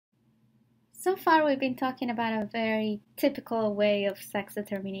So far, we've been talking about a very typical way of sex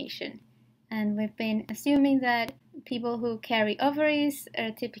determination, and we've been assuming that people who carry ovaries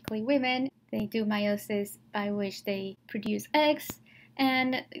are typically women. They do meiosis by which they produce eggs,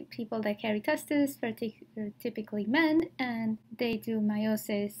 and people that carry testes are typically men, and they do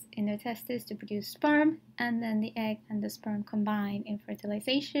meiosis in their testes to produce sperm, and then the egg and the sperm combine in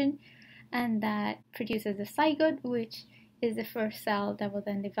fertilization, and that produces a zygote, which is the first cell that will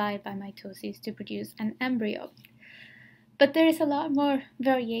then divide by mitosis to produce an embryo. But there is a lot more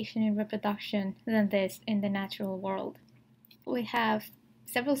variation in reproduction than this in the natural world. We have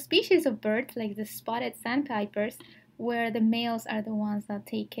several species of birds, like the spotted sandpipers, where the males are the ones that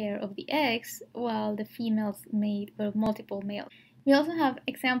take care of the eggs, while the females mate with multiple males. We also have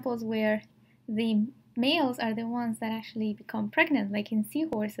examples where the males are the ones that actually become pregnant, like in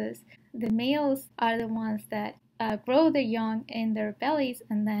seahorses. The males are the ones that grow their young in their bellies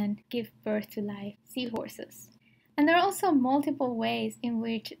and then give birth to live seahorses. And there are also multiple ways in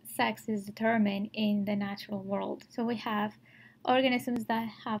which sex is determined in the natural world. So we have organisms that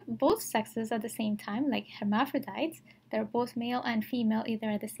have both sexes at the same time, like hermaphrodites. They're both male and female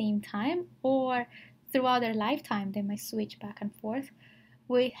either at the same time or throughout their lifetime. They might switch back and forth.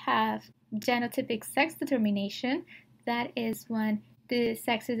 We have genotypic sex determination. That is when the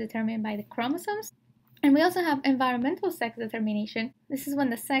sex is determined by the chromosomes. And we also have environmental sex determination. This is when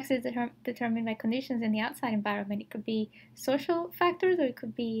the sex is determined by conditions in the outside environment. It could be social factors or it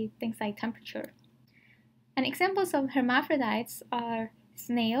could be things like temperature. And examples of hermaphrodites are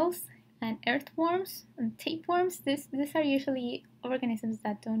snails and earthworms and tapeworms. These are usually organisms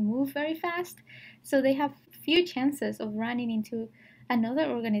that don't move very fast, so they have few chances of running into another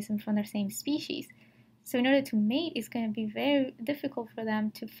organism from their same species. So in order to mate, it's going to be very difficult for them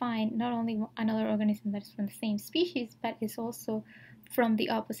to find not only another organism that is from the same species, but is also from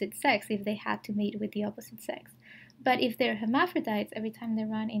the opposite sex if they had to mate with the opposite sex. But if they're hermaphrodites, every time they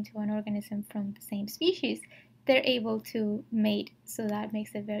run into an organism from the same species, they're able to mate, so that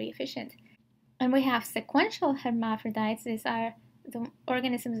makes it very efficient. And we have sequential hermaphrodites. These are the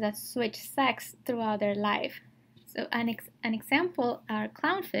organisms that switch sex throughout their life. So an example are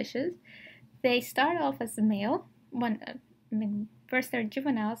clownfishes. They start off as a male, first they're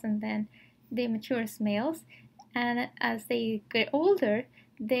juveniles and then they mature as males, and as they get older,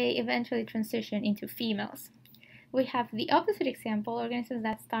 they eventually transition into females. We have the opposite example, organisms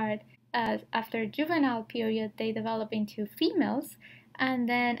that start after juvenile period, they develop into females, and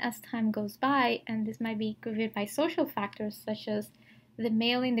then as time goes by, and this might be driven by social factors such as the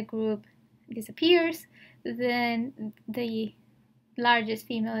male in the group disappears, then the largest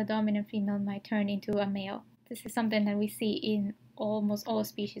female, a dominant female, might turn into a male. This is something that we see in almost all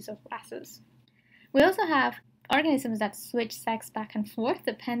species of grasses. We also have organisms that switch sex back and forth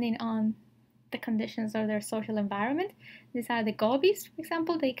depending on the conditions of their social environment. These are the gobies, for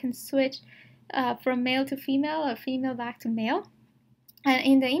example. They can switch from male to female or female back to male. And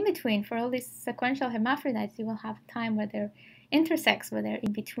in the in-between, for all these sequential hermaphrodites, you will have time where they're intersex, where they're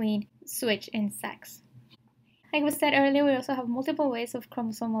in between switch in sex. Like we said earlier, we also have multiple ways of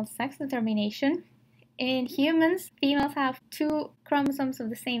chromosomal sex determination. In humans, females have 2 chromosomes of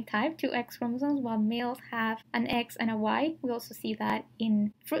the same type, 2 X chromosomes, while males have an X and a Y. We also see that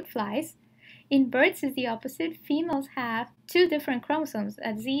in fruit flies. In birds, it's the opposite. Females have 2 different chromosomes,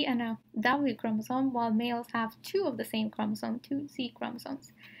 a Z and a W chromosome, while males have 2 of the same chromosome, 2 Z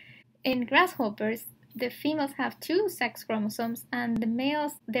chromosomes. In grasshoppers, the females have 2 sex chromosomes, and the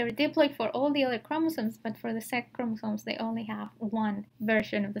males, they're diploid for all the other chromosomes, but for the sex chromosomes, they only have 1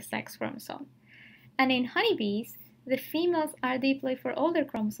 version of the sex chromosome. And in honeybees, the females are diploid for all their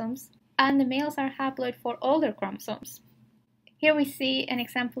chromosomes, and the males are haploid for all their chromosomes. Here we see an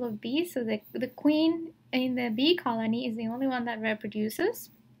example of bees. So the queen in the bee colony is the only one that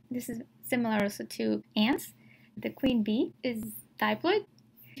reproduces. This is similar also to ants. The queen bee is diploid.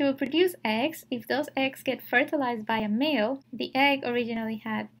 To produce eggs, if those eggs get fertilized by a male, the egg originally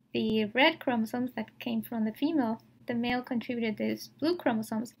had the red chromosomes that came from the female. The male contributed these blue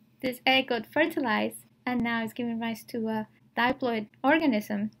chromosomes. This egg got fertilized and now is giving rise to a diploid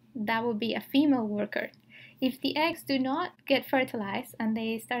organism. That would be a female worker. If the eggs do not get fertilized and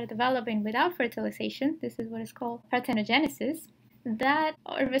they start developing without fertilization, this is what is called parthenogenesis, that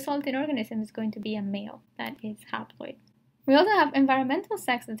resulting organism is going to be a male that is haploid. We also have environmental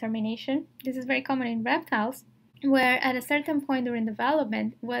sex determination. This is very common in reptiles, where at a certain point during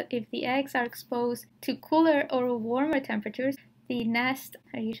development, if the eggs are exposed to cooler or warmer temperatures, the nests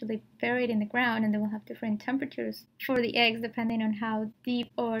are usually buried in the ground and they will have different temperatures for the eggs depending on how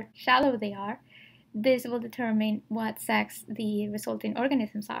deep or shallow they are. this will determine what sex the resulting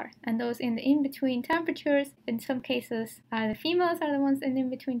organisms are. And those in the in-between temperatures, in some cases, the females are the ones in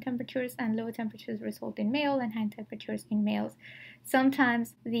in-between temperatures, and low temperatures result in male and high temperatures in males.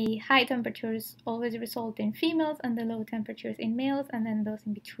 Sometimes the high temperatures always result in females and the low temperatures in males, and then those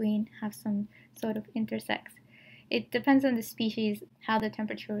in between have some sort of intersex. It depends on the species how the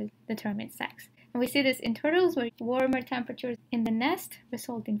temperature determines sex. And we see this in turtles, where warmer temperatures in the nest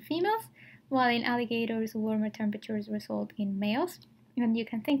result in females, while in alligators, warmer temperatures result in males. And you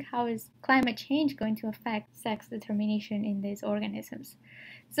can think, how is climate change going to affect sex determination in these organisms?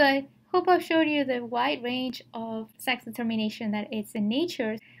 So I hope I've showed you the wide range of sex determination that is in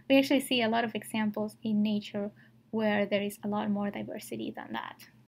nature. We actually see a lot of examples in nature where there is a lot more diversity than that.